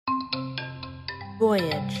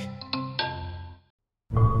Voyage.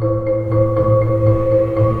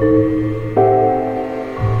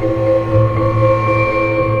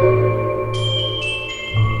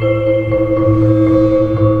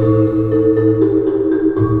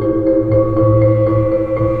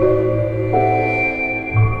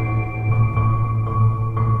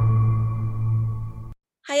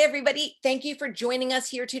 Hi, everybody. Thank you for joining us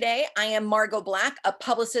here today. I am Margot Black, a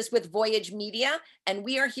publicist with Voyage Media, and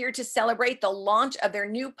we are here to celebrate the launch of their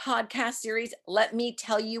new podcast series, Let Me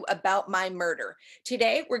Tell You About My Murder.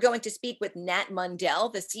 Today, we're going to speak with Nat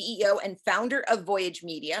Mundell, the CEO and founder of Voyage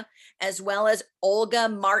Media, as well as Olga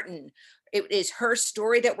Martin. It is her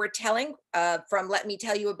story that we're telling from Let Me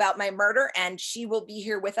Tell You About My Murder, and she will be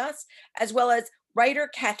here with us, as well as writer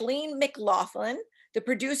Kathleen McLaughlin, the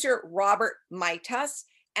producer Robert Maitas,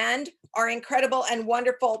 and our incredible and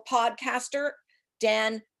wonderful podcaster,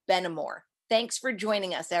 Dan Benamor. Thanks for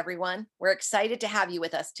joining us, everyone. We're excited to have you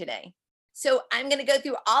with us today. So I'm going to go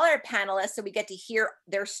through all our panelists so we get to hear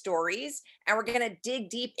their stories. And we're going to dig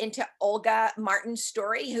deep into Olga Martin's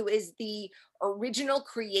story, who is the original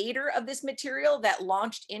creator of this material that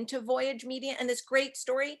launched into Voyage Media and this great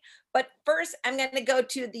story. But first, I'm going to go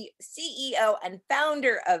to the CEO and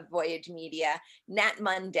founder of Voyage Media, Nat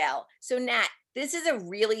Mundell. So Nat, this is a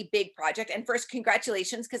really big project. And first,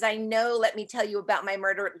 congratulations, because I know Let Me Tell You About My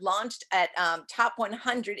Murder launched at Top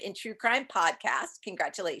 100 in True Crime Podcast.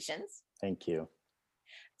 Congratulations. Thank you.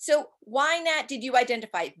 So why, Nat, did you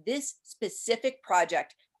identify this specific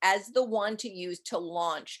project as the one to use to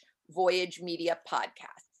launch Voyage Media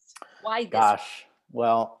Podcasts? Why this? Gosh,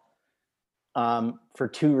 well, for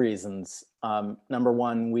two reasons. Number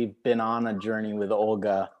one, we've been on a journey with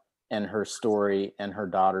Olga and her story and her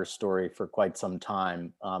daughter's story for quite some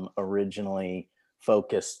time, originally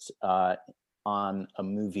focused on a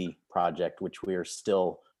movie project, which we are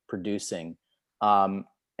still producing.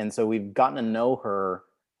 And so we've gotten to know her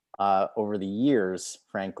over the years,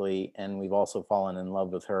 frankly, and we've also fallen in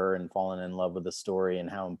love with her and fallen in love with the story and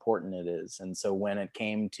how important it is. And so when it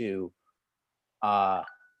came to,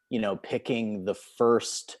 picking the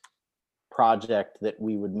first project that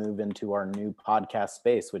we would move into our new podcast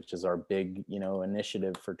space, which is our big,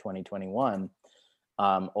 initiative for 2021,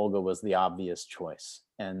 Olga was the obvious choice.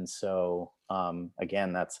 And so,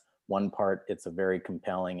 again, that's one part. It's a very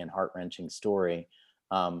compelling and heart-wrenching story.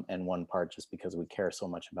 And one part just because we care so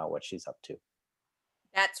much about what she's up to.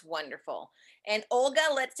 That's wonderful. And Olga,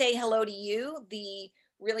 let's say hello to you, the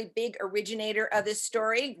really big originator of this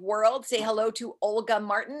story. World, say hello to Olga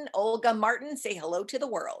Martin. Olga Martin, say hello to the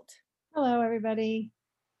world. Hello, everybody.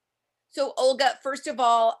 So Olga, first of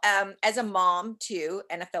all, as a mom too,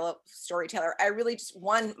 and a fellow storyteller, I really just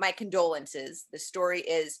want my condolences. The story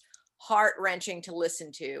is heart-wrenching to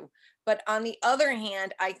listen to. But on the other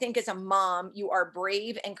hand, I think as a mom, you are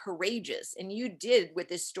brave and courageous. And you did with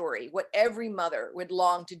this story what every mother would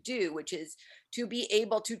long to do, which is to be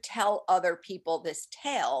able to tell other people this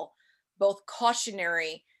tale, both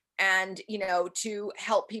cautionary and, to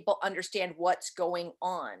help people understand what's going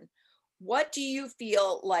on. What do you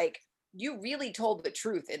feel like you really told the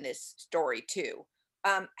truth in this story too?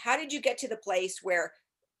 How did you get to the place where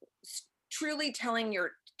truly telling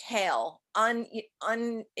your tale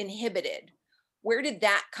uninhibited, where did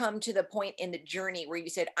that come to the point in the journey where you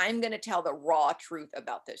said, I'm going to tell the raw truth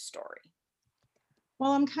about this story?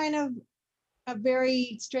 Well, I'm kind of a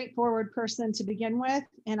very straightforward person to begin with,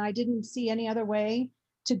 and I didn't see any other way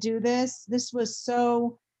to do this. This was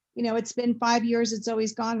so, it's been 5 years, it's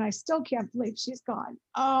always gone, and I still can't believe she's gone.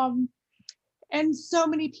 And so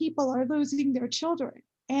many people are losing their children,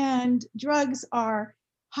 and drugs are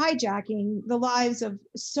hijacking the lives of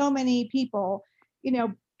so many people.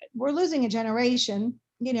 We're losing a generation,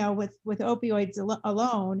 with opioids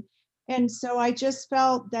alone. And so I just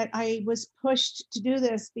felt that I was pushed to do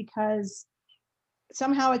this because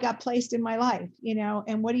somehow it got placed in my life,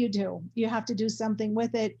 and what do? You have to do something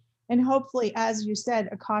with it. And hopefully, as you said,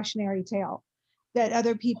 a cautionary tale that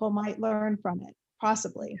other people might learn from it,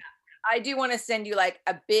 possibly. I do want to send you like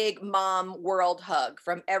a big mom world hug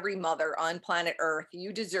from every mother on planet Earth.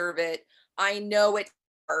 You deserve it. I know it's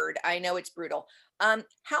hard. I know it's brutal.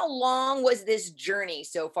 How long was this journey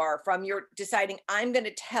so far from your deciding I'm going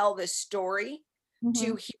to tell this story to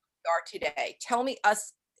here we are today? Tell me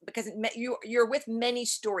because you're with many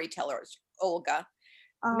storytellers, Olga.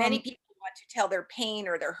 Many people want to tell their pain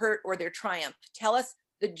or their hurt or their triumph. Tell us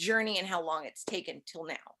the journey and how long it's taken till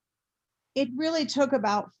now. It really took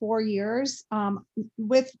about 4 years,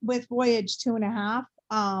 with Voyage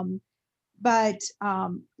 2.5. But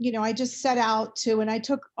I just set out to, and I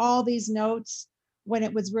took all these notes when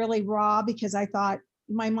it was really raw, because I thought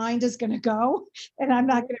my mind is going to go and I'm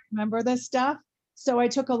not going to remember this stuff. So I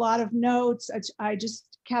took a lot of notes. I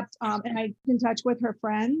just kept, and I kept in touch with her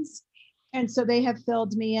friends. And so they have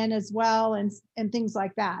filled me in as well and things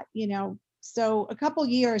like that, you know. So a couple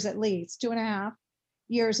years at least, 2.5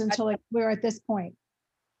 years until like we're at this point.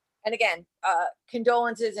 And again,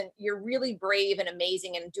 condolences, and you're really brave and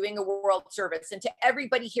amazing and doing a world service. And to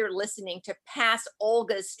everybody here listening, to pass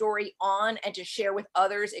Olga's story on and to share with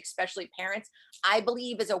others, especially parents, I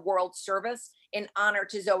believe is a world service in honor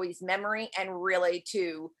to Zoe's memory and really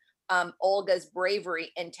to Olga's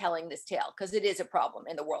bravery in telling this tale, because it is a problem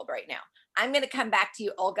in the world right now. I'm going to come back to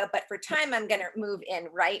you, Olga, but for time, I'm going to move in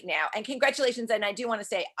right now. And congratulations. And I do want to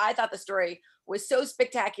say, I thought the story was so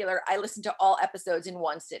spectacular. I listened to all episodes in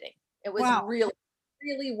one sitting. It was Wow. really,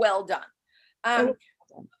 really well done. It was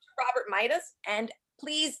Robert Midas, and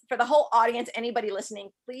please, for the whole audience, anybody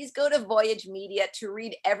listening, please go to Voyage Media to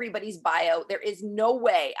read everybody's bio. There is no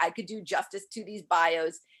way I could do justice to these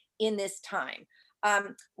bios in this time.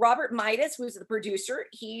 Robert Midas, who's the producer,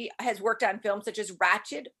 he has worked on films such as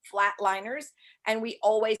Ratched, Flatliners, and We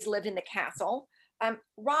Always Lived in the Castle.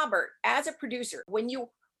 Robert, as a producer, when you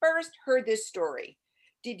first heard this story,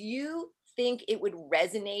 did you think it would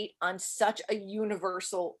resonate on such a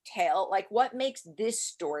universal tale? Like, what makes this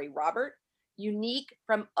story, Robert, unique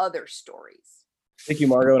from other stories? Thank you,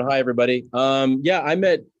 Margot, and hi, everybody. Yeah, I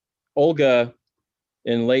met Olga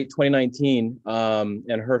in late 2019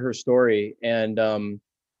 and heard her story. And,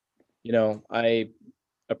 you know, I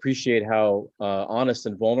appreciate how honest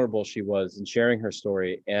and vulnerable she was in sharing her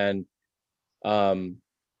story. And,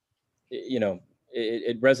 you know,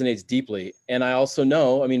 it resonates deeply. And I also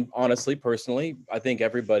know, I mean, honestly, personally, I think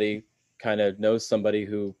everybody kind of knows somebody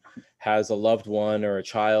who has a loved one or a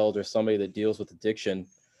child or somebody that deals with addiction.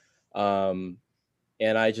 And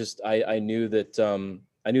I knew that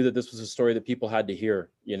I knew that this was a story that people had to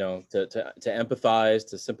hear, you know, to empathize,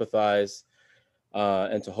 to sympathize,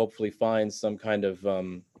 and to hopefully find some kind of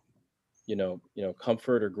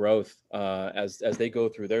comfort or growth as they go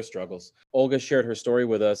through their struggles. Olga shared her story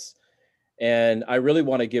with us, and I really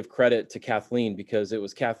want to give credit to Kathleen, because it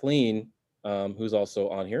was Kathleen, who's also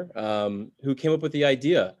on here, who came up with the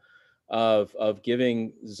idea of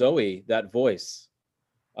giving Zoe that voice,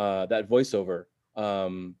 that voiceover.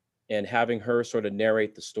 And having her sort of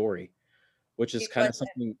narrate the story, which is kind of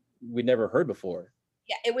something we'd never heard before.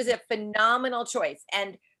 Yeah, it was a phenomenal choice.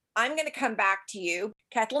 And I'm going to come back to you,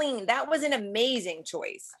 Kathleen. That was an amazing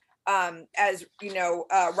choice. As you know,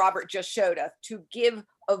 Robert just showed us, to give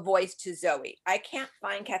a voice to Zoe. I can't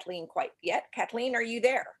find Kathleen quite yet. Kathleen, are you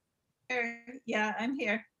there? Yeah, I'm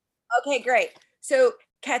here. Okay, great. So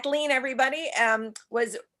Kathleen, everybody,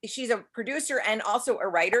 she's a producer and also a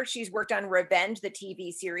writer. She's worked on Revenge, the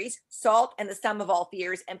TV series, Salt, and The Sum of All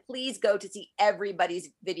Fears. And please go to see everybody's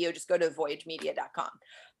video. Just go to voyagemedia.com.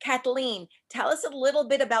 Kathleen, tell us a little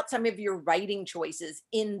bit about some of your writing choices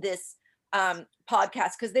in this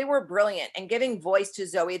podcast, because they were brilliant. And giving voice to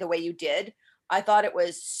Zoe the way you did, I thought it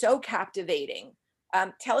was so captivating.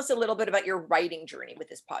 Tell us a little bit about your writing journey with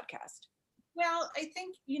this podcast. Well, I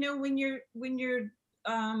think, you know, when you're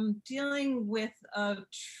dealing with a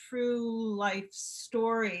true life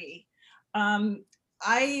story,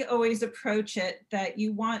 I always approach it that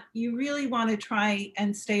you really want to try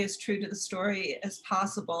and stay as true to the story as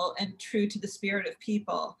possible and true to the spirit of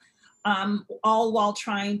people, all while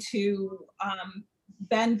trying to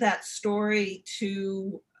bend that story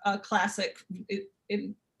to a classic.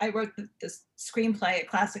 I wrote this screenplay, a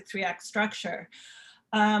classic 3-act structure.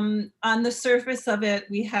 On the surface of it,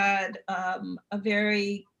 we had a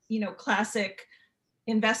very, classic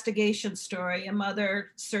investigation story, a mother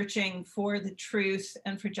searching for the truth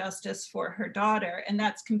and for justice for her daughter. And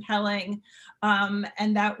that's compelling.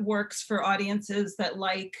 And that works for audiences that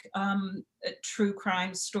like true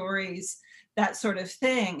crime stories, that sort of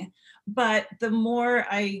thing. But the more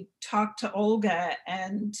I talked to Olga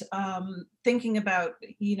and thinking about,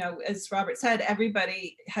 as Robert said,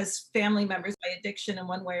 everybody has family members by addiction in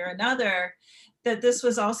one way or another, that this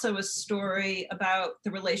was also a story about the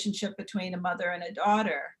relationship between a mother and a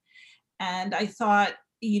daughter. And I thought,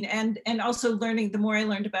 and also learning, the more I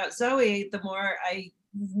learned about Zoe, the more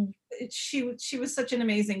she was such an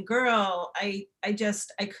amazing girl. I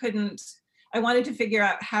wanted to figure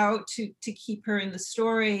out how to keep her in the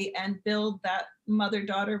story and build that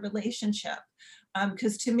mother-daughter relationship.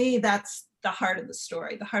 Because to me, that's the heart of the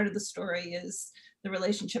story. The heart of the story is the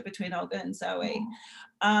relationship between Olga and Zoe.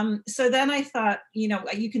 So then I thought,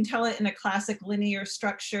 you can tell it in a classic linear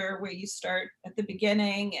structure where you start at the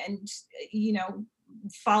beginning and,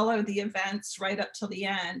 follow the events right up till the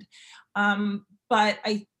end. But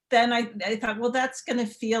I then I thought, well, that's going to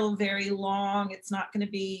feel very long. It's not going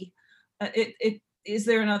to be, is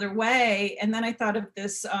there another way? And then I thought of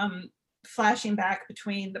this flashing back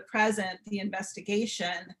between the present, the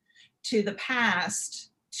investigation, to the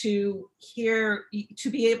past, to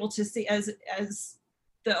be able to see as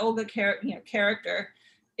the Olga character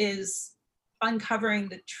is uncovering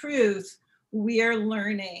the truth, we're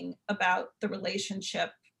learning about the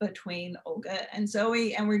relationship between Olga and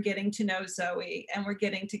Zoe, and we're getting to know Zoe, and we're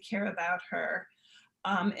getting to care about her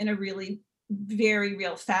in a really very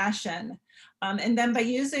real fashion. And then by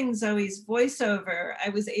using Zoe's voiceover, I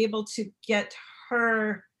was able to get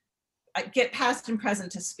past and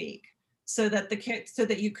present to speak, so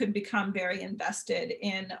that you could become very invested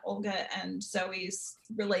in Olga and Zoe's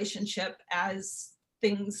relationship as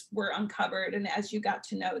things were uncovered and as you got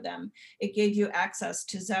to know them. It gave you access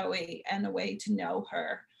to Zoe and a way to know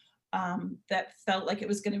her that felt like it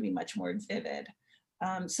was going to be much more vivid.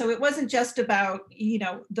 So it wasn't just about,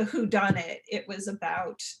 the whodunit. It was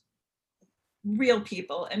about real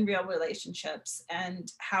people and real relationships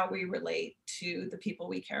and how we relate to the people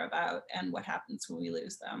we care about and what happens when we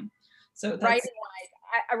lose them. So that's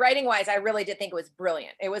writing wise, I really did think it was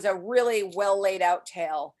brilliant. It was a really well laid out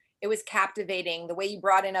tale. It was captivating, the way you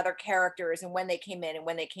brought in other characters and when they came in and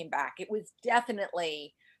when they came back. It was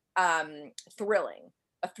definitely thrilling,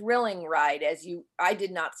 a thrilling ride. I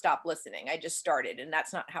did not stop listening. I just started, and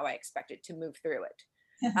that's not how I expected to move through it.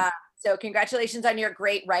 So congratulations on your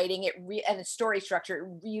great writing. And the story structure,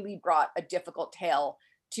 it really brought a difficult tale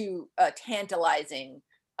to a tantalizing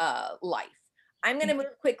life. I'm going to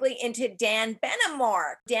move quickly into Dan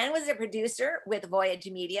Benamor. Dan was a producer with Voyage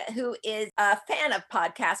Media, who is a fan of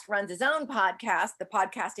podcasts, runs his own podcast, The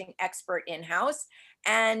Podcasting Expert In-House.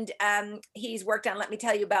 And he's worked on Let Me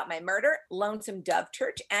Tell You About My Murder, Lonesome Dove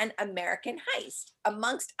Church, and American Heist,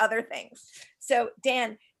 amongst other things. So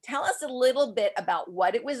Dan, tell us a little bit about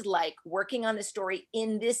what it was like working on the story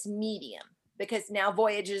in this medium, because now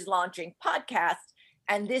Voyage is launching podcasts,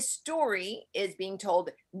 and this story is being told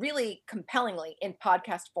really compellingly in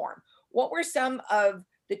podcast form. What were some of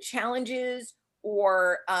the challenges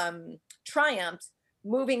or triumphs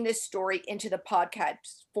moving this story into the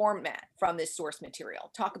podcast format from this source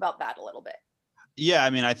material? Talk about that a little bit. Yeah, I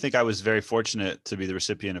mean, I think I was very fortunate to be the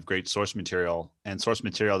recipient of great source material, and source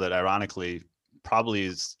material that ironically probably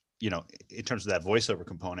is, in terms of that voiceover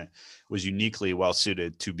component, was uniquely well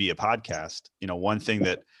suited to be a podcast. One thing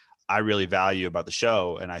that I really value about the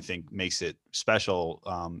show, and I think makes it special,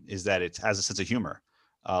 is that it has a sense of humor.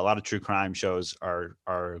 A lot of true crime shows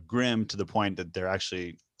are grim to the point that they're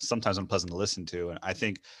actually sometimes unpleasant to listen to. And I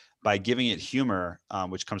think by giving it humor,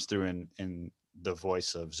 which comes through in the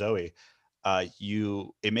voice of Zoe,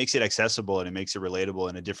 it makes it accessible and it makes it relatable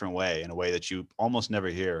in a different way, in a way that you almost never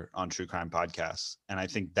hear on true crime podcasts. And I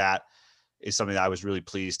think that is something that I was really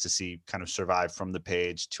pleased to see kind of survive from the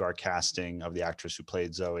page to our casting of the actress who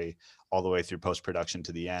played Zoe, all the way through post-production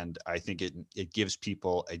to the end. I think it gives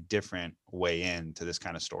people a different way into this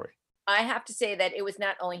kind of story. I have to say that it was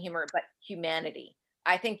not only humor, but humanity.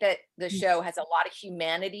 I think that the show has a lot of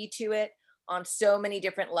humanity to it on so many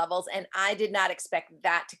different levels. And I did not expect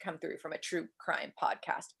that to come through from a true crime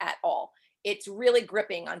podcast at all. It's really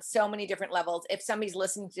gripping on so many different levels. If somebody's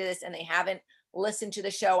listening to this and they haven't listened to the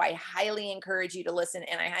show, I highly encourage you to listen.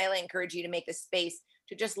 And I highly encourage you to make the space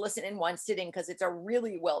to just listen in one sitting, because it's a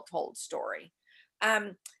really well told story.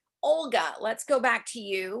 Olga, let's go back to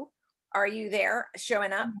you. Are you there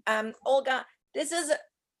showing up? Olga, this is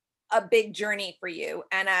a big journey for you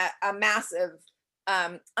and a massive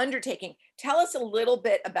undertaking. Tell us a little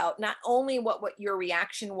bit about not only what your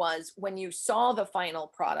reaction was when you saw the final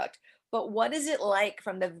product, but what is it like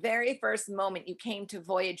from the very first moment you came to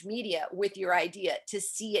Voyage Media with your idea to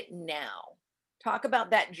see it now? Talk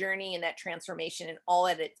about that journey and that transformation and all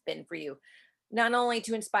that it's been for you, not only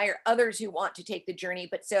to inspire others who want to take the journey,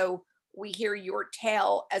 but so we hear your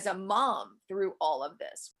tale as a mom through all of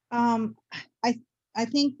this. I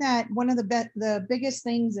think that one of the biggest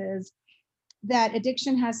things is that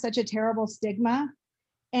addiction has such a terrible stigma,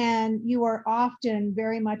 and you are often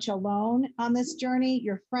very much alone on this journey.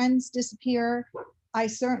 Your friends disappear. I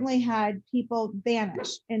certainly had people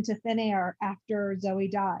vanish into thin air after Zoe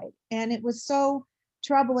died. And it was so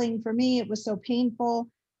troubling for me. It was so painful,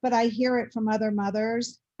 but I hear it from other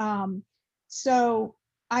mothers. So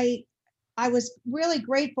I was really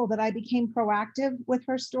grateful that I became proactive with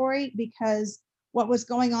her story, because what was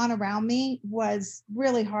going on around me was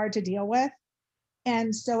really hard to deal with.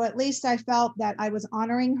 And so at least I felt that I was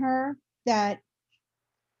honoring her, that,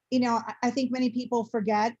 I think many people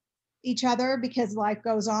forget each other because life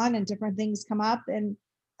goes on and different things come up. And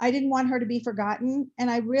I didn't want her to be forgotten. And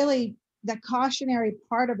the cautionary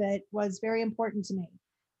part of it was very important to me,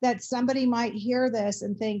 that somebody might hear this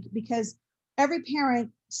and think, because every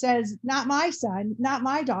parent says, not my son, not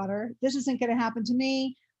my daughter, this isn't going to happen to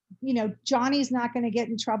me. Johnny's not going to get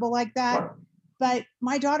in trouble like that. But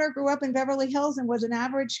my daughter grew up in Beverly Hills and was an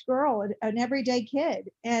average girl, an everyday kid.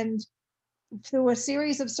 And through a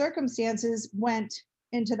series of circumstances went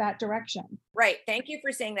into that direction. Right. Thank you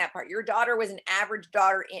for saying that part. Your daughter was an average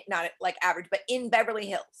daughter, not like average, but in Beverly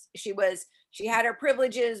Hills. She had her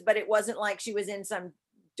privileges, but it wasn't like she was in some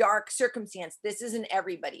dark circumstance. This is an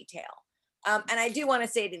everybody tale. And I do want to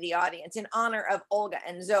say to the audience, in honor of Olga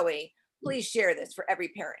and Zoe, please share this for every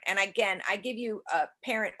parent. And again, I give you a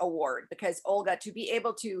parent award, because Olga, to be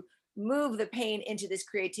able to move the pain into this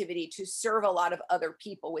creativity to serve a lot of other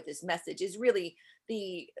people with this message is really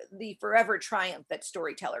the forever triumph that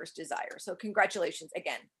storytellers desire. So congratulations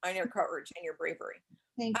again on your courage and your bravery.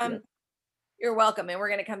 Thank you. You're welcome. And we're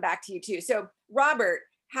going to come back to you too. So Robert,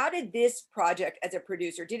 how did this project as a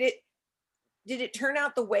producer, did it turn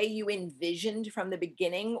out the way you envisioned from the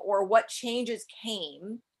beginning, or what changes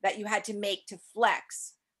came that you had to make to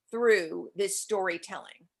flex through this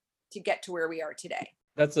storytelling to get to where we are today?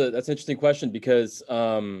 That's an interesting question, because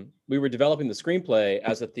we were developing the screenplay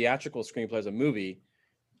as a theatrical screenplay, as a movie.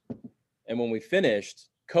 And when we finished,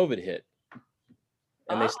 COVID hit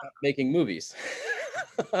and they stopped making movies,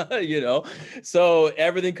 so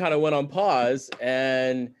everything kind of went on pause,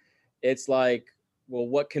 and it's like, well,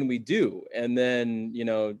 what can we do? And then,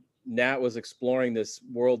 Nat was exploring this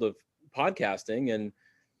world of podcasting,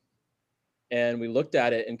 and we looked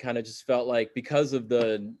at it and kind of just felt like,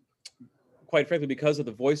 quite frankly, because of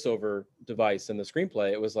the voiceover device in the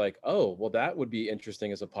screenplay, it was like, oh, well, that would be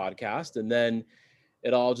interesting as a podcast. And then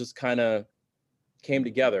it all just kind of came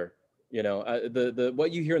together.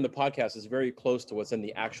 What you hear in the podcast is very close to what's in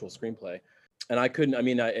the actual screenplay. And I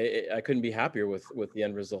couldn't be happier with the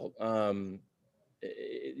end result.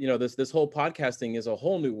 This whole podcasting is a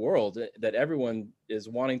whole new world that everyone is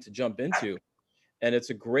wanting to jump into. And it's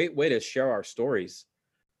a great way to share our stories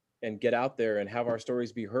and get out there and have our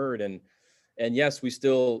stories be heard. And yes, we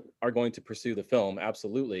still are going to pursue the film,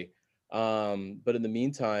 absolutely. But in the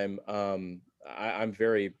meantime, I'm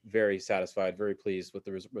very, very satisfied, very pleased with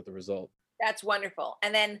the result. That's wonderful.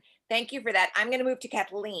 And then thank you for that. I'm going to move to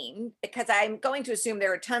Kathleen, because I'm going to assume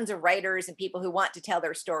there are tons of writers and people who want to tell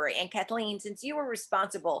their story. And Kathleen, since you were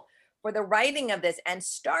responsible for the writing of this and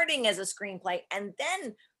starting as a screenplay and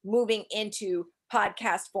then moving into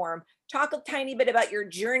podcast form, talk a tiny bit about your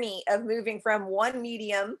journey of moving from one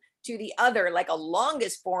medium to the other, like a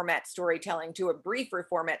longest format storytelling to a briefer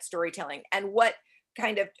format storytelling, and what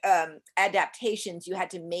kind of adaptations you had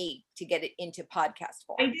to make to get it into podcast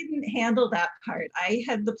form. I didn't handle that part. I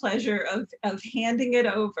had the pleasure of handing it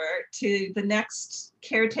over to the next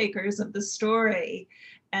caretakers of the story,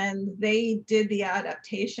 and they did the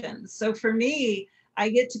adaptations. So for me, I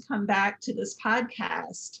get to come back to this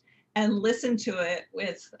podcast and listen to it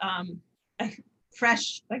with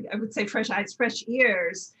fresh eyes, fresh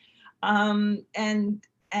ears, and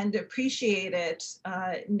appreciate it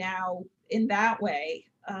now in that way.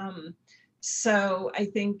 So I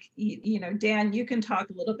think, Dan, you can talk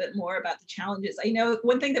a little bit more about the challenges. I know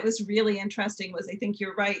one thing that was really interesting was, I think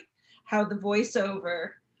you're right, how the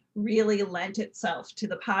voiceover really lent itself to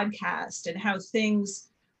the podcast, and how things,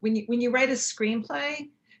 when you write a screenplay,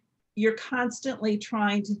 you're constantly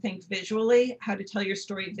trying to think visually, how to tell your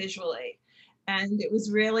story visually. And it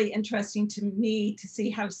was really interesting to me to see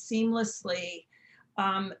how seamlessly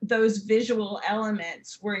those visual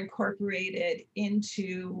elements were incorporated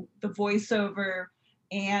into the voiceover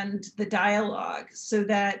and the dialogue, so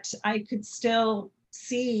that I could still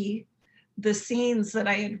see the scenes that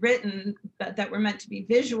I had written that were meant to be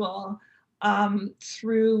visual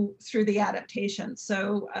through the adaptation.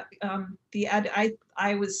 So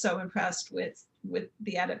I was so impressed with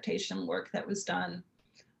the adaptation work that was done.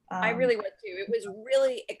 I really was too. It was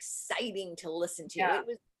really exciting to listen to. Yeah. It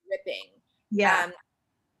was gripping. Yeah.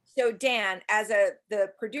 So Dan, as the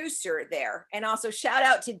producer there, and also shout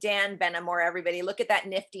out to Dan Benamor, everybody. Look at that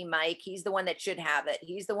nifty mic. He's the one that should have it.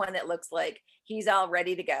 He's the one that looks like he's all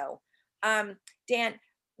ready to go. Dan,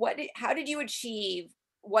 how did you achieve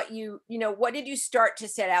what did you start to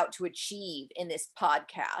set out to achieve in this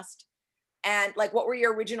podcast? And like, what were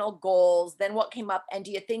your original goals? Then what came up? And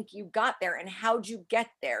do you think you got there? And how'd you get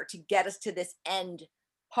there to get us to this end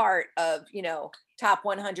part of, top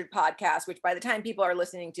 100 podcasts, which by the time people are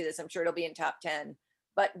listening to this, I'm sure it'll be in top 10.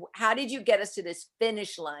 But how did you get us to this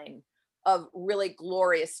finish line of really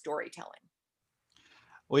glorious storytelling?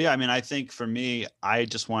 Well, yeah, I mean, I think for me, I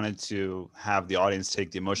just wanted to have the audience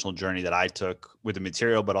take the emotional journey that I took with the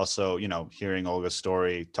material, but also, hearing Olga's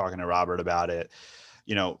story, talking to Robert about it.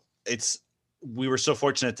 It's we were so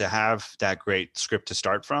fortunate to have that great script to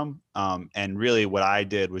start from. And really what I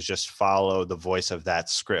did was just follow the voice of that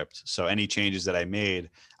script. So any changes that I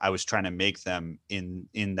made, I was trying to make them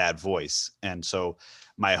in that voice. And so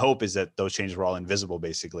my hope is that those changes were all invisible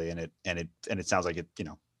basically. And it sounds like it,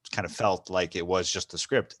 kind of felt like it was just the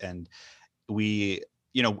script. And we,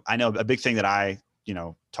 I know a big thing that I,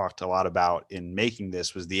 talked a lot about in making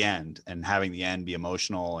this was the end, and having the end be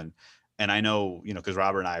emotional. And I know, because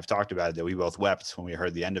Robert and I have talked about it, that we both wept when we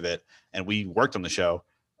heard the end of it, and we worked on the show.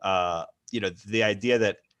 The idea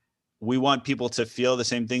that we want people to feel the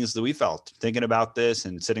same things that we felt thinking about this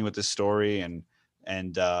and sitting with this story. And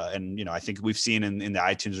I think we've seen in the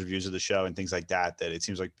iTunes reviews of the show and things like that it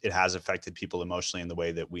seems like it has affected people emotionally in the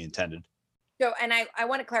way that we intended. So, and I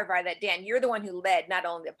want to clarify that, Dan, you're the one who led not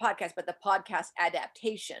only the podcast, but the podcast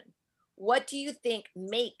adaptation. What do you think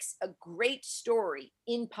makes a great story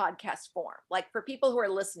in podcast form? Like, for people who are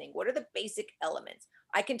listening, what are the basic elements?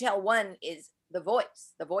 I can tell one is the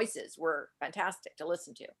voice. The voices were fantastic to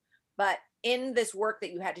listen to. But in this work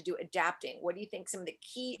that you had to do adapting, what do you think some of the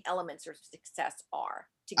key elements of success are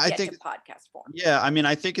to get to podcast form? Yeah, I mean,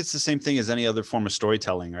 I think it's the same thing as any other form of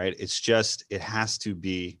storytelling, right? It's just, it has to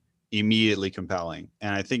be immediately compelling.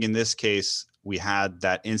 And I think in this case, we had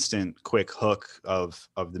that instant quick hook of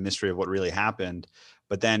the mystery of what really happened.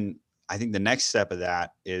 But then I think the next step of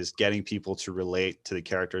that is getting people to relate to the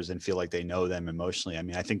characters and feel like they know them emotionally. I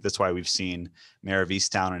mean, I think that's why we've seen Mare of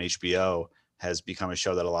Easttown on HBO has become a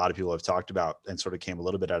show that a lot of people have talked about and sort of came a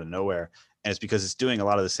little bit out of nowhere. And it's because it's doing a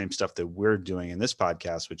lot of the same stuff that we're doing in this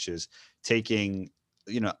podcast, which is taking,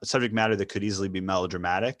 subject matter that could easily be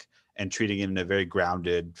melodramatic and treating it in a very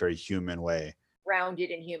grounded, very human way. Grounded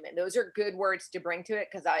and human. Those are good words to bring to it,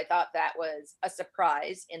 because I thought that was a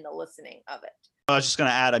surprise in the listening of it. I was just going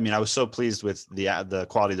to add, I mean, I was so pleased with the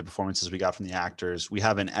quality of the performances we got from the actors. We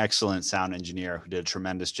have an excellent sound engineer who did a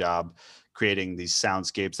tremendous job creating these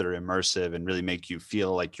soundscapes that are immersive and really make you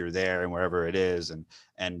feel like you're there and wherever it is.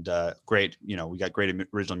 And great, we got great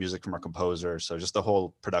original music from our composer. So just the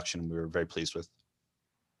whole production, we were very pleased with.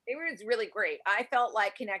 It was really great. I felt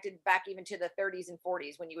like connected back even to the 30s and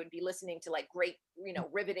 40s when you would be listening to like great,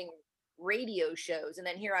 riveting radio shows. And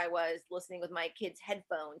then here I was listening with my kids'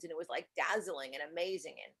 headphones, and it was like dazzling and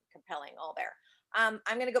amazing and compelling all there. I'm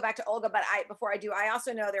going to go back to Olga, but before I do, I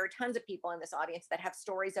also know there are tons of people in this audience that have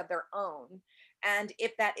stories of their own. And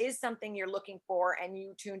if that is something you're looking for and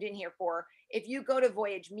you tuned in here for, if you go to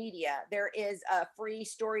Voyage Media, there is a free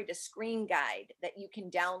story to screen guide that you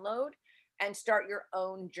can download and start your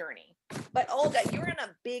own journey. But Olga, you're on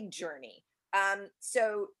a big journey.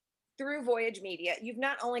 So through Voyage Media, you've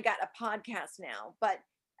not only got a podcast now, but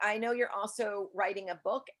I know you're also writing a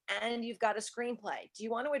book and you've got a screenplay. Do you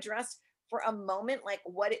want to address for a moment, like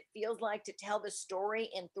what it feels like to tell the story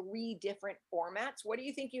in 3 different formats? What do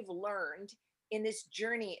you think you've learned in this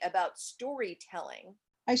journey about storytelling?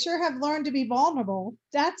 I sure have learned to be vulnerable.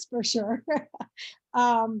 That's for sure.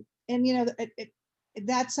 And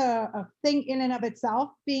that's a thing in and of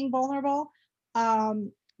itself, being vulnerable.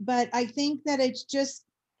 But I think that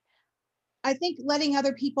I think letting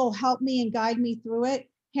other people help me and guide me through it,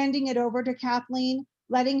 handing it over to Kathleen,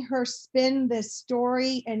 letting her spin this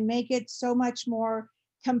story and make it so much more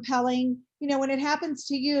compelling. When it happens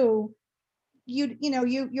to you,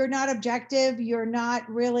 you're not objective. You're not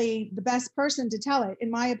really the best person to tell it, in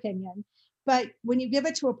my opinion. But when you give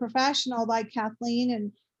it to a professional like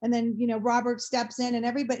Kathleen, and then, Robert steps in, and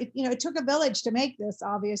everybody, it took a village to make this,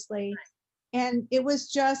 obviously. And it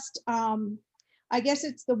was just, I guess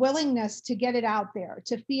it's the willingness to get it out there,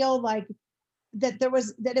 to feel like that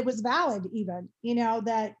it was valid, even,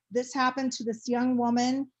 that this happened to this young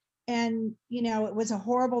woman, and, it was a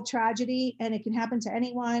horrible tragedy, and it can happen to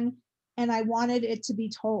anyone. And I wanted it to be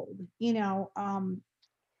told, and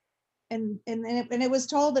it was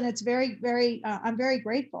told, and it's very, very, I'm very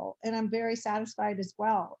grateful, and I'm very satisfied as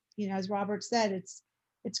well. As Robert said,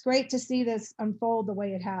 it's great to see this unfold the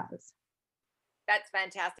way it has. That's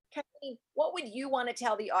fantastic. Kathleen, what would you want to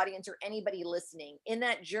tell the audience or anybody listening in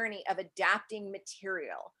that journey of adapting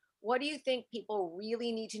material? What do you think people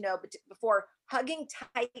really need to know before hugging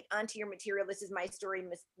tight onto your material? This is my story.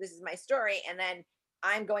 This is my story. And then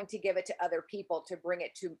I'm going to give it to other people to bring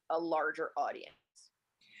it to a larger audience.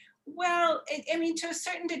 Well, to a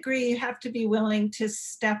certain degree, you have to be willing to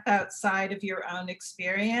step outside of your own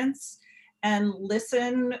experience and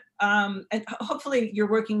listen. And hopefully you're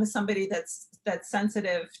working with somebody that's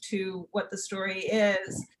sensitive to what the story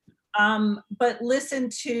is. but listen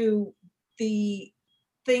to the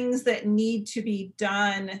things that need to be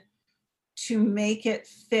done to make it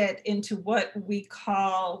fit into what we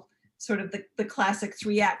call sort of the classic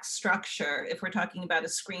 3-act structure, if we're talking about a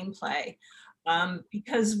screenplay.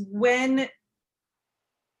 Because when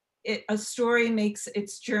a story makes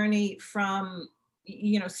its journey from,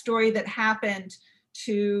 story that happened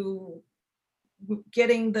to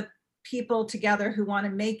getting the people together who want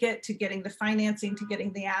to make it, to getting the financing, to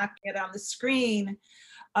getting the act get on the screen,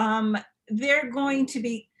 they're going to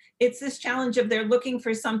be, it's this challenge of they're looking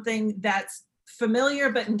for something that's familiar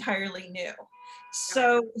but entirely new.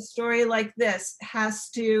 So a story like this has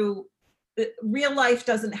to, real life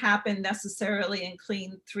doesn't happen necessarily in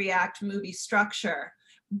clean 3-act movie structure,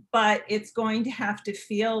 but it's going to have to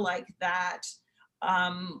feel like that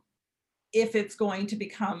if it's going to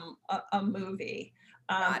become a movie.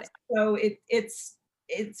 So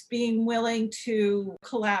it's being willing to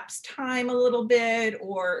collapse time a little bit,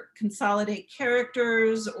 or consolidate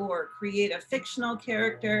characters, or create a fictional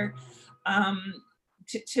character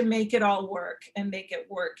to make it all work, and make it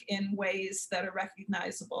work in ways that are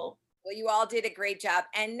recognizable. Well, you all did a great job.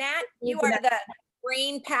 And Nat, you are the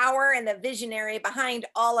brain power and the visionary behind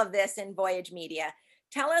all of this in Voyage Media.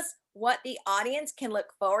 Tell us what the audience can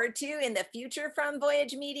look forward to in the future from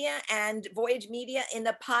Voyage Media and Voyage Media in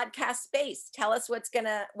the podcast space. Tell us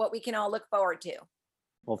what we can all look forward to.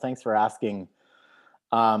 Well, thanks for asking.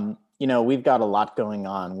 We've got a lot going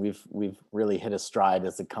on. We've really hit a stride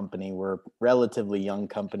as a company. We're a relatively young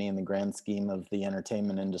company in the grand scheme of the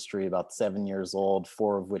entertainment industry, about 7 years old,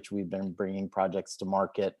 4 of which we've been bringing projects to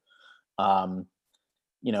market.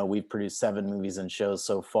 We've produced 7 movies and shows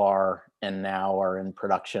so far, and now are in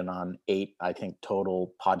production on 8, I think,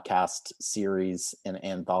 total podcast series and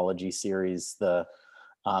anthology series.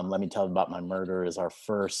 Let Me Tell You About My Murder is our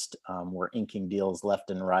first. We're inking deals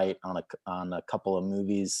left and right on a couple of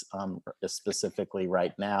movies, specifically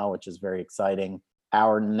right now, which is very exciting.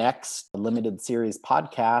 Our next limited series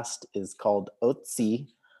podcast is called Otzi,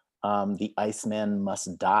 The Iceman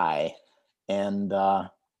Must Die.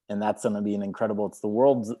 And that's going to be it's the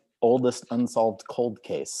world's oldest unsolved cold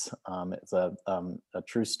case. It's a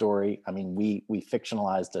true story. I mean, we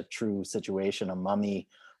fictionalized a true situation. A mummy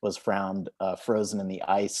was found frozen in the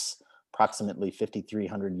ice approximately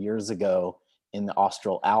 5,300 years ago in the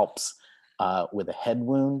Austral Alps with a head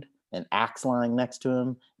wound, an axe lying next to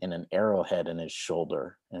him, and an arrowhead in his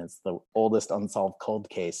shoulder. And it's the oldest unsolved cold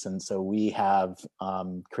case. And so we have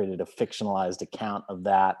created a fictionalized account of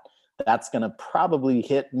that. That's going to probably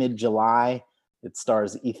hit mid-July. It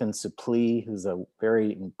stars Ethan Suplee, who's a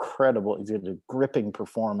very incredible, he's got a gripping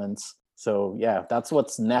performance. So yeah, that's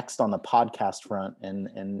what's next on the podcast front, and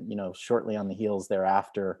shortly on the heels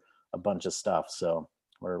thereafter, a bunch of stuff. So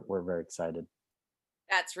we're very excited.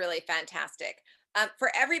 That's really fantastic.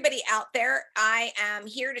 For everybody out there, I am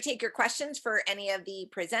here to take your questions for any of the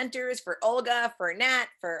presenters, for Olga, for Nat,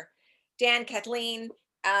 for Dan, Kathleen,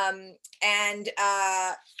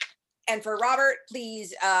 and for Robert.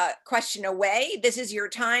 Please question away. This is your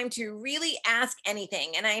time to really ask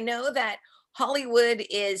anything. And I know that Hollywood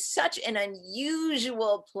is such an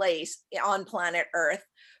unusual place on planet Earth.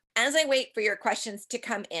 As I wait for your questions to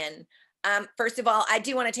come in, first of all, I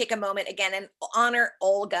do want to take a moment again and honor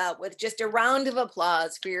Olga with just a round of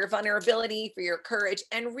applause for your vulnerability, for your courage,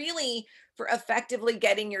 and really for effectively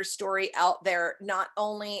getting your story out there, not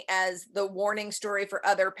only as the warning story for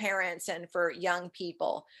other parents and for young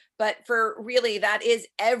people, but for really, that is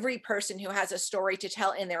every person who has a story to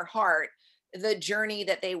tell in their heart, the journey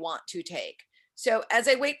that they want to take. So as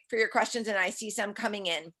I wait for your questions, and I see some coming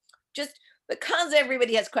in, just because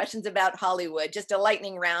everybody has questions about Hollywood, just a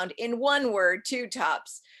lightning round in one word, 2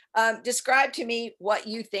 tops. Describe to me what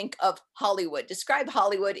you think of Hollywood. Describe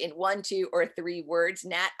Hollywood in 1, 2, or 3 words.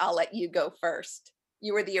 Nat, I'll let you go first.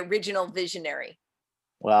 You were the original visionary.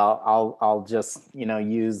 Well, I'll just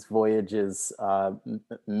use Voyage's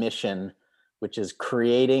mission, which is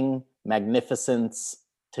creating magnificence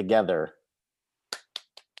together.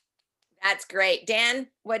 That's great. Dan,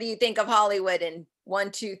 what do you think of Hollywood in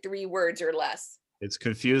 1, 2, 3 words or less? It's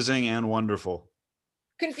confusing and wonderful.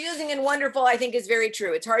 Confusing and wonderful, I think, is very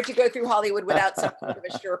true. It's hard to go through Hollywood without some sort of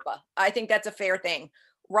a Sherpa. I think that's a fair thing.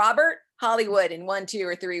 Robert, Hollywood in 1, 2,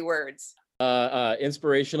 or 3 words.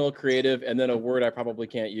 Inspirational, creative, and then a word I probably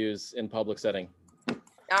can't use in public setting. All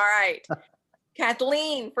right.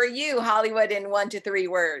 Kathleen, for you, Hollywood in 1 to 3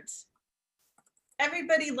 words.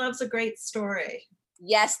 Everybody loves a great story.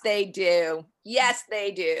 Yes, they do. Yes, they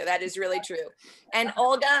do. That is really true. And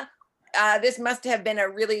Olga, this must have been a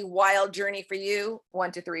really wild journey for you.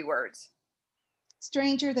 1 to 3 words.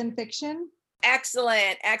 Stranger than fiction.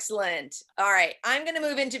 Excellent, excellent. All right, I'm going to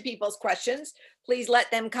move into people's questions. Please let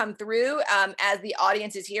them come through as the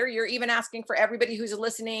audience is here. You're even asking for everybody who's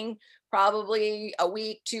listening, probably a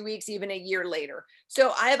week, 2 weeks, even a year later.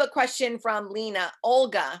 So I have a question from Lena.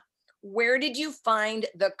 Olga, where did you find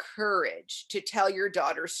the courage to tell your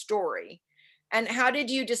daughter's story? And how did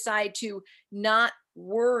you decide to not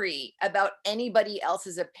worry about anybody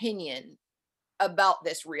else's opinion about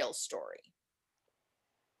this real story?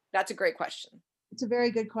 That's a great question. It's a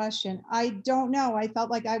very good question. I don't know. I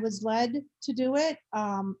felt like I was led to do it.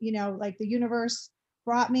 Like the universe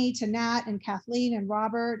brought me to Nat and Kathleen and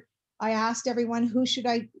Robert. I asked everyone, who should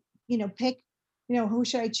I, pick, who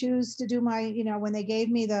should I choose to do my, when they gave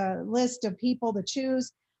me the list of people to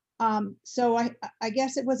choose. So I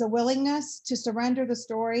guess it was a willingness to surrender the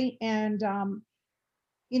story. And,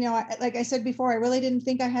 like I said before, I really didn't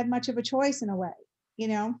think I had much of a choice in a way,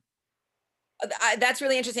 That's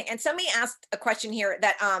really interesting. And somebody asked a question here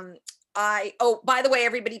that by the way,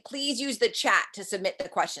 everybody, please use the chat to submit the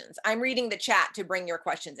questions. I'm reading the chat to bring your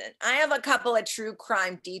questions in. I have a couple of true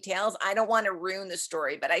crime details. I don't want to ruin the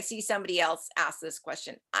story, but I see somebody else ask this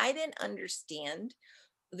question. I didn't understand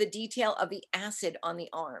the detail of the acid on the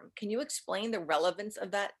arm. Can you explain the relevance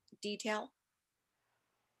of that detail?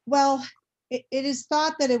 Well, it is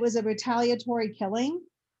thought that it was a retaliatory killing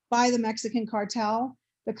by the Mexican cartel.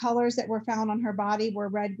 The colors that were found on her body were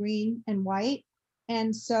red, green, and white.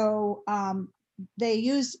 And so they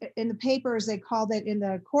used in the papers, they called it in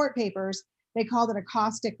the court papers, they called it a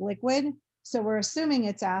caustic liquid. So we're assuming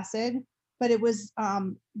it's acid, but it was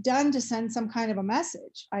done to send some kind of a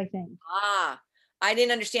message, I think. I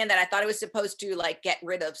didn't understand that. I thought it was supposed to like get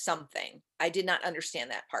rid of something. I did not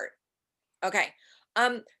understand that part. Okay.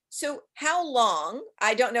 So how long,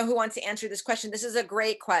 I don't know who wants to answer this question. This is a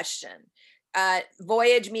great question.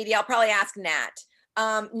 Voyage Media, I'll probably ask Nat.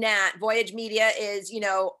 Nat, Voyage Media is,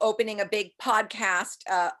 opening a big podcast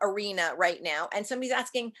arena right now. And somebody's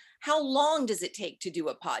asking, how long does it take to do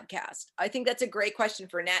a podcast? I think that's a great question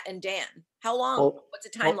for Nat and Dan. How long? What's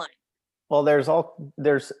the timeline? Well,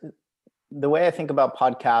 there's the way I think about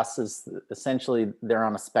podcasts is essentially they're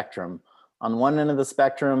on a spectrum. On one end of the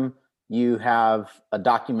spectrum, you have a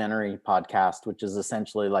documentary podcast, which is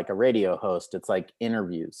essentially like a radio host. It's like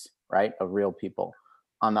interviews, right, of real people.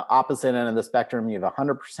 On the opposite end of the spectrum, you have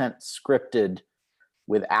 100% scripted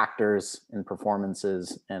with actors and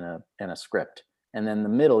performances and a script. And then in the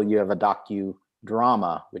middle, you have a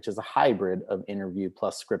docudrama, which is a hybrid of interview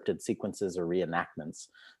plus scripted sequences or reenactments.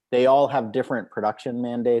 They all have different production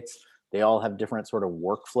mandates. They all have different sort of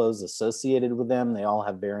workflows associated with them. They all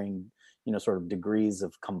have varying, sort of degrees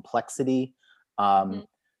of complexity.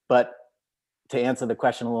 But to answer the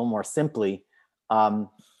question a little more simply,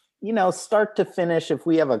 start to finish, if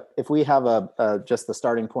we have just the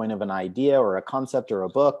starting point of an idea or a concept or a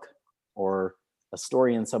book or a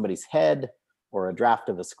story in somebody's head or a draft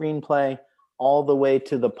of a screenplay, all the way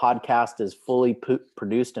to the podcast is fully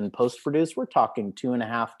produced and post-produced, we're talking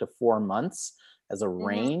 2.5 to 4 months as a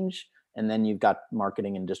range. And then you've got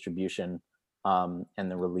marketing and distribution and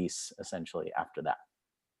the release essentially after that.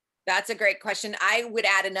 That's a great question. I would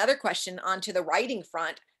add another question onto the writing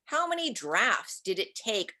front. How many drafts did it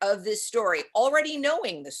take of this story, already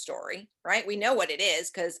knowing the story, right? We know what it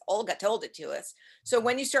is because Olga told it to us. So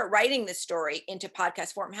when you start writing this story into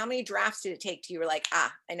podcast form, how many drafts did it take to you were like,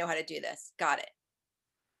 I know how to do this. Got it.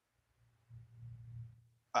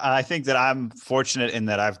 I think that I'm fortunate in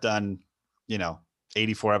that I've done,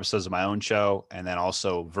 84 episodes of my own show, and then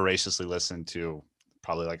also voraciously listened to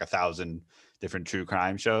probably like 1,000 different true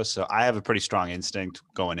crime shows. So I have a pretty strong instinct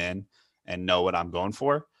going in and know what I'm going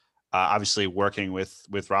for. Obviously working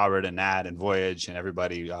with Robert and Nat and Voyage and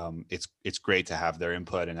everybody, it's great to have their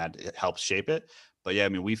input, and that it helps shape it. But yeah,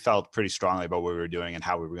 we felt pretty strongly about what we were doing and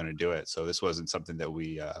how we were going to do it. So this wasn't something that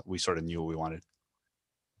we sort of knew what we wanted.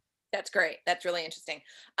 That's great. That's really interesting.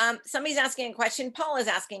 Somebody's asking a question. Paul is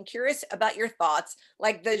asking, curious about your thoughts,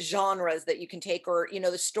 like the genres that you can take, or,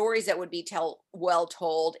 the stories that would be well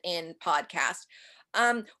told in podcast.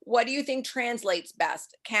 What do you think translates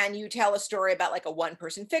best? Can you tell a story about like a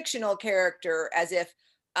one-person fictional character, as if,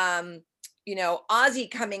 Ozzy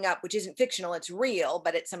coming up, which isn't fictional, it's real,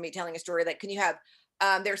 but it's somebody telling a story? Like, can you have,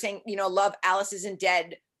 they're saying, love Alice Isn't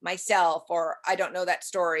Dead myself, or I don't know that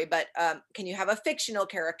story, but can you have a fictional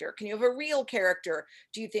character? Can you have a real character?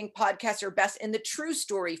 Do you think podcasts are best in the true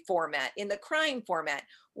story format, in the crime format?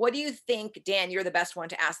 What do you think, Dan? You're the best one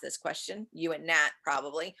to ask this question, you and Nat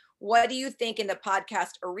probably. What do you think in the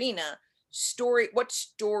podcast arena, what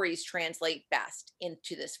stories translate best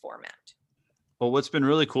into this format? Well, what's been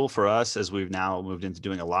really cool for us as we've now moved into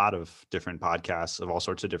doing a lot of different podcasts of all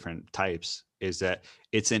sorts of different types is that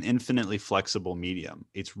it's an infinitely flexible medium.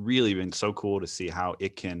 It's really been so cool to see how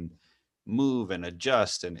it can move and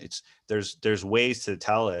adjust, and there's ways to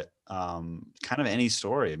tell it, kind of any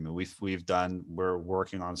story. I mean, we're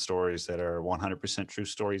working on stories that are 100% true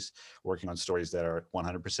stories, working on stories that are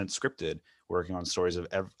 100% scripted, working on stories of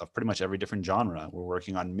pretty much every different genre. We're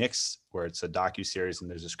working on mix, where it's a docu-series and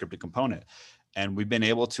there's a scripted component, and we've been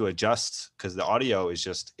able to adjust because the audio is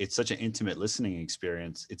it's such an intimate listening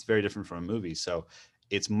experience. It's very different from a movie, so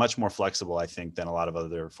it's much more flexible, I think, than a lot of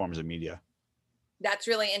other forms of media. That's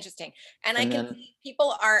really interesting. And I And can then- see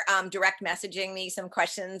people are direct messaging me some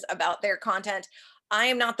questions about their content. I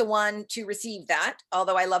am not the one to receive that,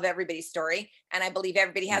 although I love everybody's story and I believe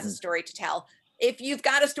everybody has a Mhm. story to tell. If you've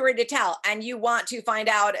got a story to tell and you want to find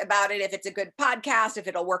out about it, if it's a good podcast, if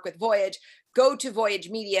it'll work with Voyage, go to Voyage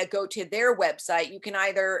Media, go to their website. You can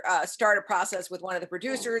either start a process with one of the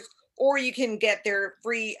producers, or you can get their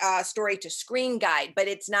free story to screen guide, but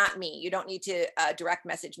it's not me. You don't need to direct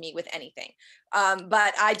message me with anything.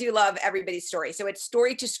 But I do love everybody's story. So it's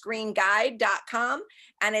storytoscreenguide.com,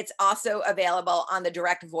 and it's also available on the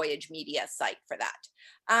Direct Voyage Media site for that.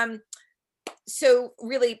 So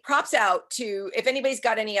really props out to, if anybody's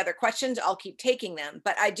got any other questions, I'll keep taking them.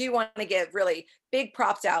 But I do want to give really big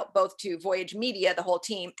props out both to Voyage Media, the whole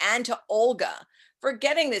team, and to Olga for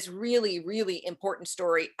getting this really, really important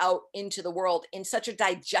story out into the world in such a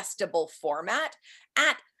digestible format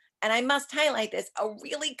and I must highlight this, a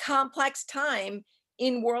really complex time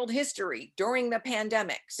in world history during the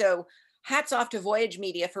pandemic. So hats off to Voyage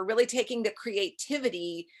Media for really taking the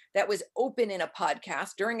creativity that was open in a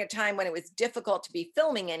podcast during a time when it was difficult to be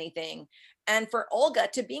filming anything. And for Olga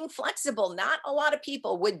to being flexible. Not a lot of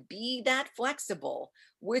people would be that flexible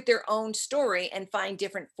with their own story and find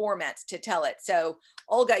different formats to tell it. So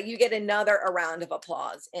Olga, you get another round of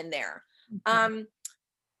applause in there.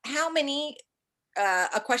 How many,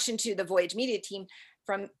 a question to the Voyage Media team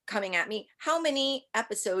from coming at me, how many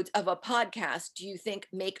episodes of a podcast do you think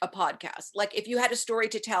make a podcast? Like if you had a story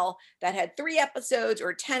to tell that had 3 episodes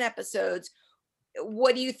or 10 episodes,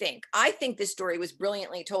 what do you think? I think this story was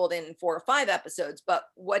brilliantly told in 4 or 5 episodes, but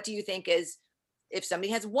what do you think is, if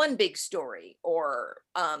somebody has one big story, or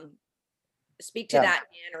speak to Yeah. that,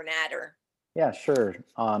 Dan or Nat, or Yeah, sure.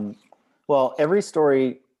 Well, every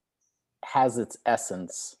story has its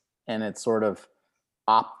essence and its sort of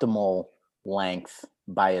optimal length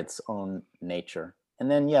by its own nature. And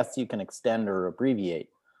then, yes, you can extend or abbreviate,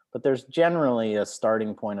 but there's generally a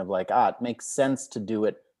starting point of like, it makes sense to do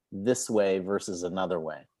it this way versus another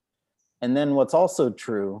way. And then what's also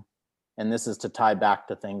true, and this is to tie back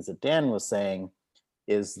to things that Dan was saying,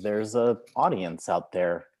 is there's a audience out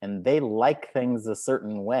there and they like things a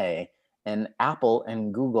certain way, and Apple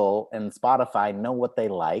and Google and Spotify know what they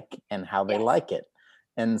like and how they Yes. like it.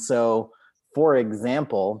 And so, for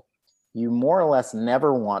example, you more or less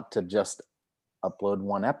never want to just upload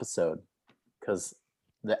one episode because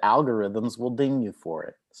the algorithms will ding you for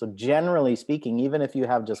it. So generally speaking, even if you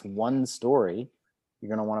have just one story, you're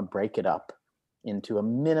going to want to break it up into a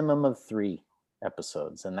minimum of 3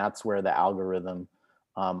 episodes. And that's where the algorithm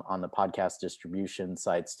on the podcast distribution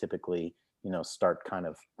sites typically, start kind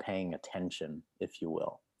of paying attention, if you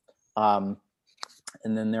will. And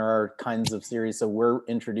then there are kinds of series. So we're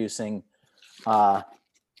introducing I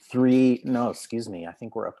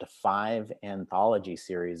think we're up to 5 anthology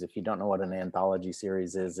series. If you don't know what an anthology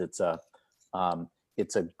series is, it's a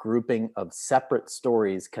grouping of separate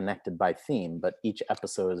stories connected by theme, but each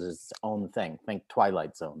episode is its own thing. Think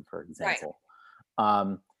Twilight Zone, for example.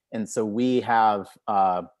 Right. And so we have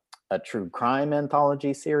a true crime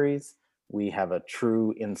anthology series. We have a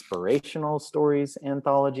true inspirational stories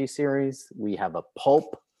anthology series. We have a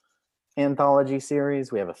pulp anthology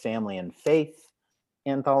series. We have a family and faith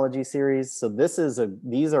anthology series. So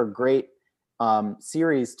these are great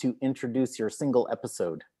series to introduce your single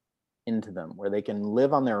episode into them, where they can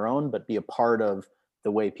live on their own but be a part of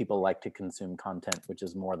the way people like to consume content, which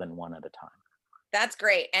is more than one at a time. That's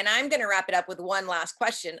great. And I'm going to wrap it up with one last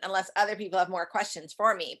question, unless other people have more questions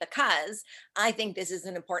for me, because I think this is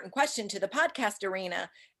an important question to the podcast arena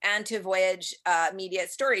and to Voyage Media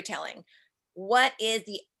storytelling. What is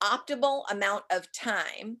the optimal amount of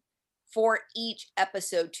time for each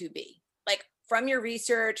episode to be? Like, from your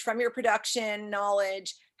research, from your production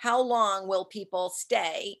knowledge, how long will people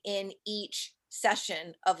stay in each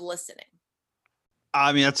session of listening?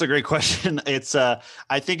 I mean, that's a great question. It's I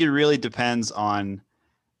think it really depends on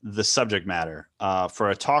the subject matter.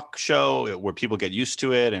 For a talk show where people get used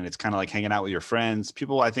to it and it's kind of like hanging out with your friends,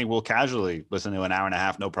 people I think will casually listen to an hour and a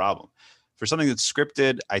half, no problem. For something that's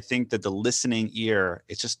scripted, I think that the listening ear,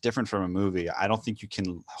 it's just different from a movie. I don't think you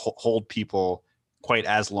can hold people quite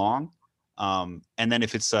as long. And then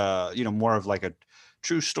if it's more of like a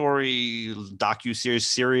true story, docu-series,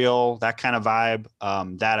 serial, that kind of vibe,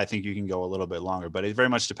 that I think you can go a little bit longer, but it very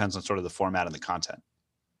much depends on sort of the format and the content.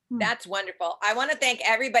 That's wonderful. I want to thank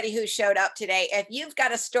everybody who showed up today. If you've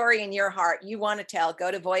got a story in your heart you want to tell, go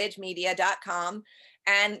to voyagemedia.com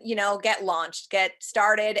and, get launched, get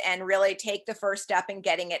started, and really take the first step in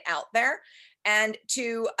getting it out there. And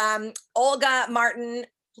to Olga Martin,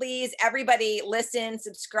 please, everybody listen,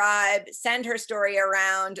 subscribe, send her story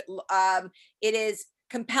around. It is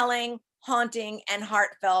compelling, haunting, and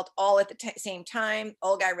heartfelt all at the same time.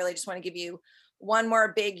 Olga, I really just want to give you one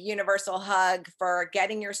more big universal hug for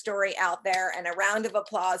getting your story out there, and a round of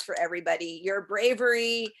applause for everybody. Your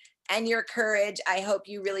bravery and your courage, I hope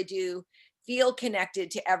you really do feel connected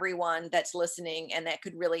to everyone that's listening and that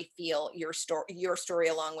could really feel your story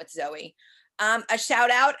along with Zoe. A shout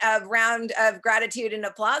out, a round of gratitude and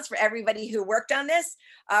applause for everybody who worked on this.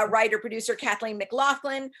 Writer, producer Kathleen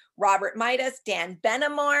McLaughlin, Robert Midas, Dan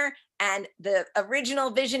Benamor, and the original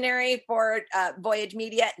visionary for Voyage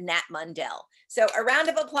Media, Nat Mundell. So a round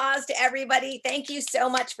of applause to everybody. Thank you so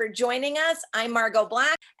much for joining us. I'm Margot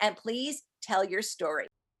Black, and please tell your story.